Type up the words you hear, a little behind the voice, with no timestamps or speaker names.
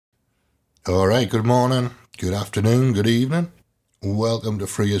All right, good morning, good afternoon, good evening. Welcome to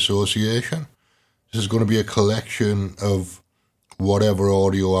Free Association. This is going to be a collection of whatever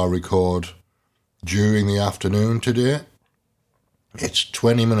audio I record during the afternoon today. It's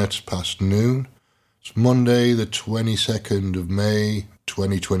 20 minutes past noon. It's Monday, the 22nd of May,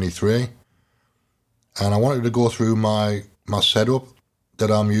 2023. And I wanted to go through my setup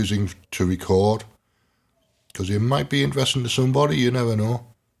that I'm using to record, because it might be interesting to somebody, you never know.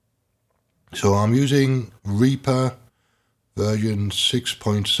 So I'm using Reaper version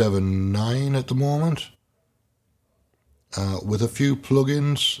 6.79 at the moment, with a few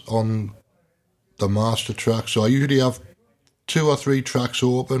plugins on the master track. So I usually have 2 or 3 tracks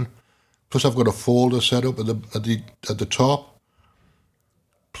open, plus I've got a folder set up at the top,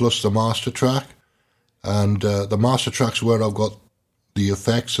 plus the master track. And the master track's where I've got the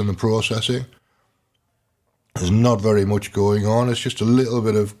effects and the processing. There's not very much going on. It's just a little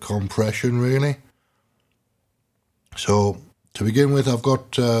bit of compression, really. So to begin with, I've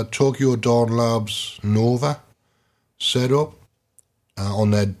got Tokyo Dawn Labs Nova set up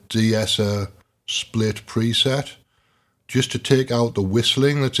on their de-esser split preset, just to take out the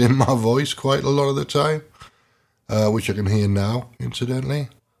whistling that's in my voice quite a lot of the time, which I can hear now, incidentally,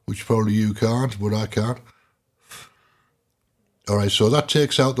 which probably you can't, but I can. All right, so that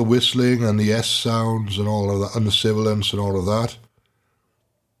takes out the whistling and the S sounds and all of that, and the sibilance and all of that.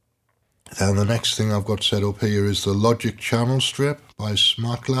 And the next thing I've got set up here is the Logic Channel Strip by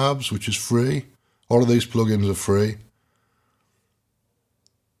Smack Labs, which is free. All of these plugins are free.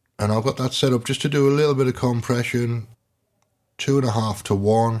 And I've got that set up just to do a little bit of compression, 2.5 to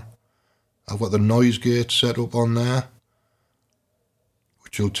 1. I've got the noise gate set up on there,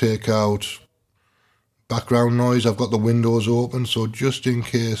 which will take out background noise. I've got the windows open, so just in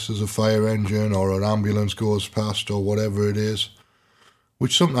case there's a fire engine or an ambulance goes past or whatever it is,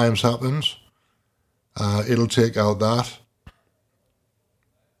 which sometimes happens, it'll take out that.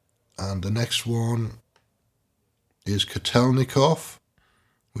 And the next one is Kotelnikov,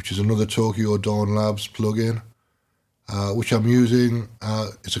 which is another Tokyo Dawn Labs plugin, which I'm using.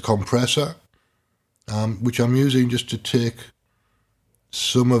 It's a compressor, which I'm using just to take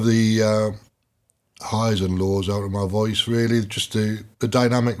some of the highs and lows out of my voice, really, just the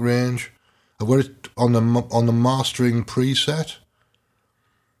dynamic range. I've got it on the mastering preset,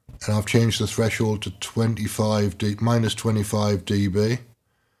 and I've changed the threshold to minus 25 dB,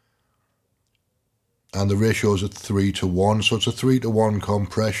 and the ratio is at 3 to 1, so it's a 3 to 1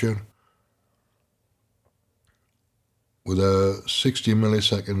 compression with a 60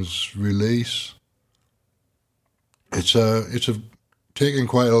 milliseconds release. It's taking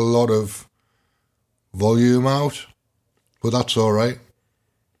quite a lot of volume out, but that's all right.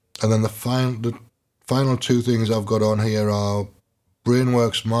 And then the final 2 things I've got on here are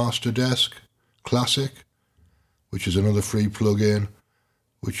Brainworks Master Desk Classic, which is another free plugin,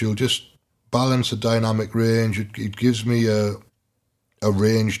 which will just balance the dynamic range. It gives me a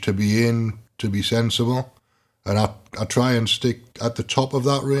range to be in, to be sensible, and I try and stick at the top of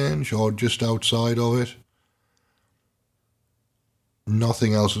that range or just outside of it.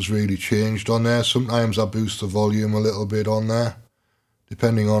 Nothing else has really changed on there. Sometimes I boost the volume a little bit on there,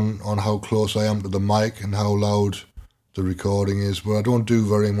 depending on how close I am to the mic and how loud the recording is, but I don't do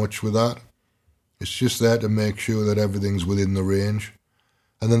very much with that. It's just there to make sure that everything's within the range.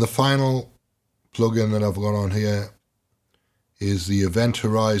 And then the final plugin that I've got on here is the Event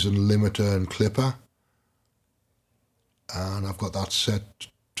Horizon Limiter and Clipper, and I've got that set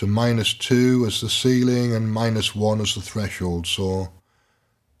to -2 as the ceiling and -1 as the threshold, so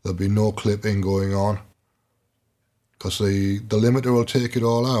there'll be no clipping going on, because the limiter will take it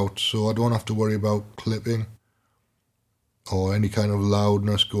all out, so I don't have to worry about clipping or any kind of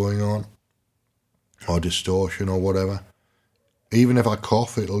loudness going on or distortion or whatever. Even if I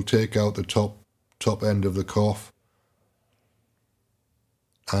cough, it'll take out the top end of the cough,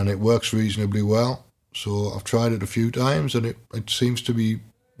 and it works reasonably well. So I've tried it a few times, and it seems to be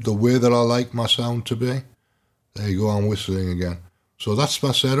the way that I like my sound to be. There you go, I'm whistling again. So that's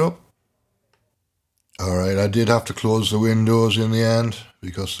my setup. Alright, I did have to close the windows in the end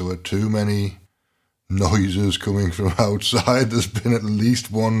because there were too many noises coming from outside. There's been at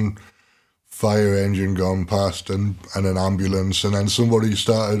least one fire engine gone past and an ambulance, and then somebody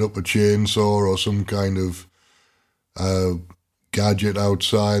started up a chainsaw or some kind of gadget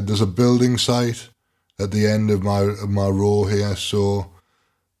outside. There's a building site at the end of my row here, so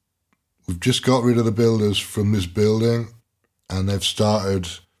we've just got rid of the builders from this building, and they've started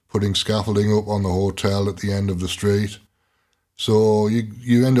putting scaffolding up on the hotel at the end of the street. So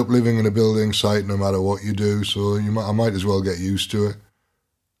you end up living in a building site no matter what you do, so I might as well get used to it.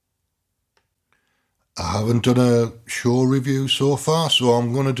 I haven't done a show review so far, so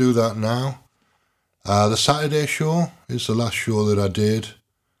I'm going to do that now. The Saturday show is the last show that I did.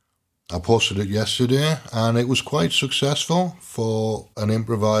 I posted it yesterday, and it was quite successful for an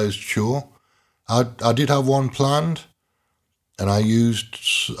improvised show. I did have one planned, and I used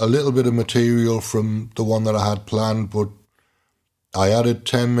a little bit of material from the one that I had planned, but I added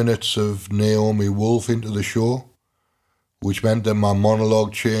 10 minutes of Naomi Wolf into the show, which meant that my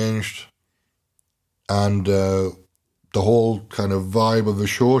monologue changed, and the whole kind of vibe of the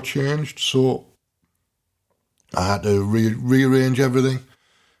show changed, so I had to rearrange everything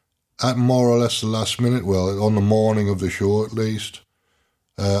at more or less the last minute. Well, on the morning of the show at least.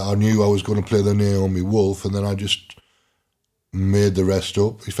 I knew I was going to play the Naomi Wolf, and then I just made the rest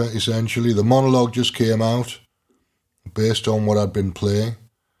up, essentially. The monologue just came out based on what I'd been playing.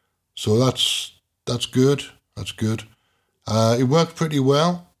 So that's good. That's good. It worked pretty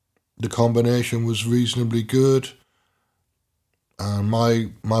well. The combination was reasonably good. And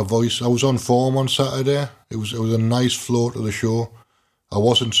my voice, I was on form on Saturday. It was a nice flow to the show. I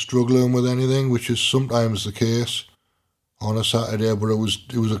wasn't struggling with anything, which is sometimes the case on a Saturday, but it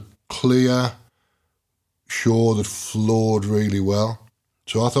was a clear show that flowed really well.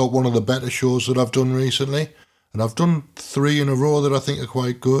 So I thought one of the better shows that I've done recently, and I've done 3 in a row that I think are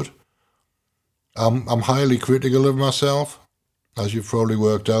quite good. I'm highly critical of myself, as you've probably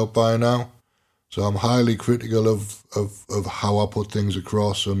worked out by now. So I'm highly critical of how I put things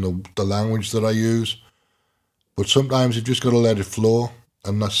across and the language that I use. But sometimes you've just got to let it flow,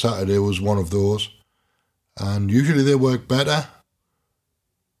 and that Saturday was one of those. And usually they work better.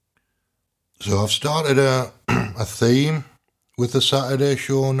 So I've started a theme with the Saturday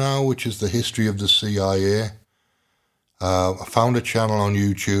show now, which is the history of the CIA. I found a channel on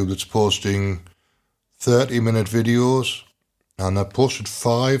YouTube that's posting 30-minute videos, and I've posted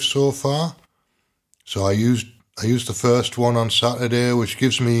 5 so far. So I used the first one on Saturday, which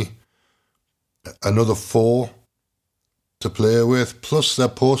gives me another 4 to play with. Plus they're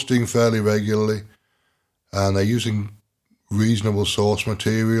posting fairly regularly, and they're using reasonable source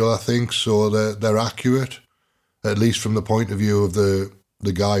material, I think, so they're accurate, at least from the point of view of the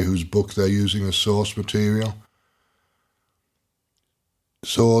guy whose book they're using as source material.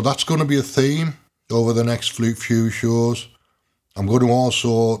 So that's going to be a theme over the next few shows. I'm going to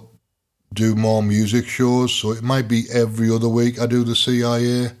also do more music shows, so it might be every other week I do the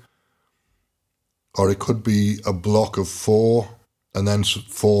CIA, or it could be a block of 4 and then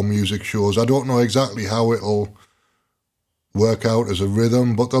 4 music shows. I don't know exactly how it'll work out as a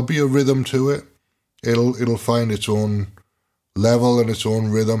rhythm, but there'll be a rhythm to it. It'll find its own level and its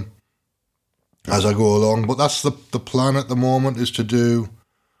own rhythm as I go along. But that's the plan at the moment, is to do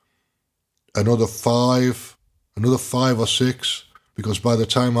another 5 or 6, because by the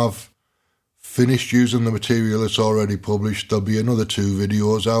time I've finished using the material that's already published, there'll be another 2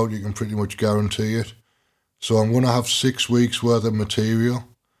 videos out. You can pretty much guarantee it. So I'm going to have 6 weeks worth of material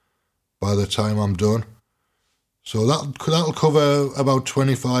by the time I'm done. So that'll cover about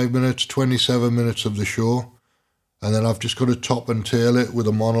 25 minutes, 27 minutes of the show. And then I've just got to top and tail it with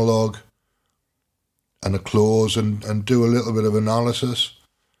a monologue and a close and do a little bit of analysis,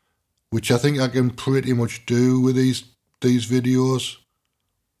 which I think I can pretty much do with these videos.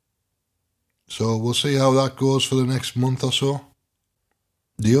 So we'll see how that goes for the next month or so.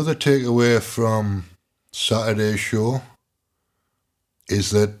 The other takeaway from Saturday's show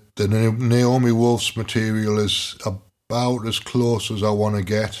is that the Naomi Wolf's material is about as close as I want to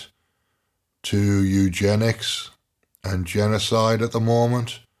get to eugenics and genocide at the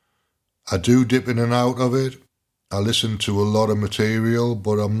moment. I do dip in and out of it. I listen to a lot of material,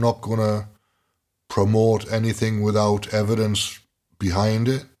 but I'm not going to promote anything without evidence behind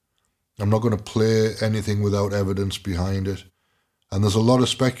it. I'm not going to play anything without evidence behind it. And there's a lot of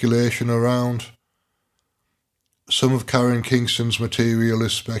speculation around. Some of Karen Kingston's material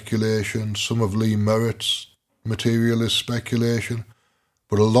is speculation. Some of Lee Merritt's material is speculation.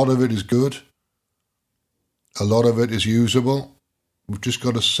 But a lot of it is good. A lot of it is usable. We've just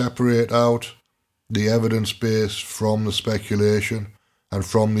got to separate out the evidence base from the speculation and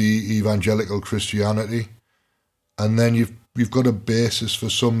from the evangelical Christianity. And then you've got a basis for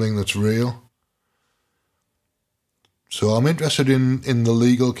something that's real. So I'm interested in the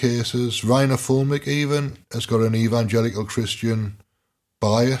legal cases. Rainer Fulmick even has got an evangelical Christian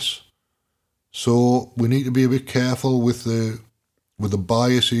bias. So we need to be a bit careful with the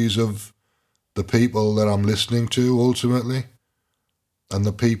biases of the people that I'm listening to ultimately, and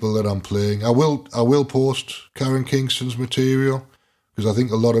the people that I'm playing. I will post Karen Kingston's material, because I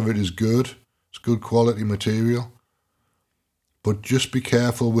think a lot of it is good. It's good quality material. But just be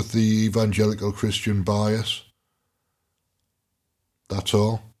careful with the evangelical Christian bias. That's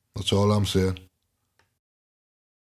all. That's all I'm saying.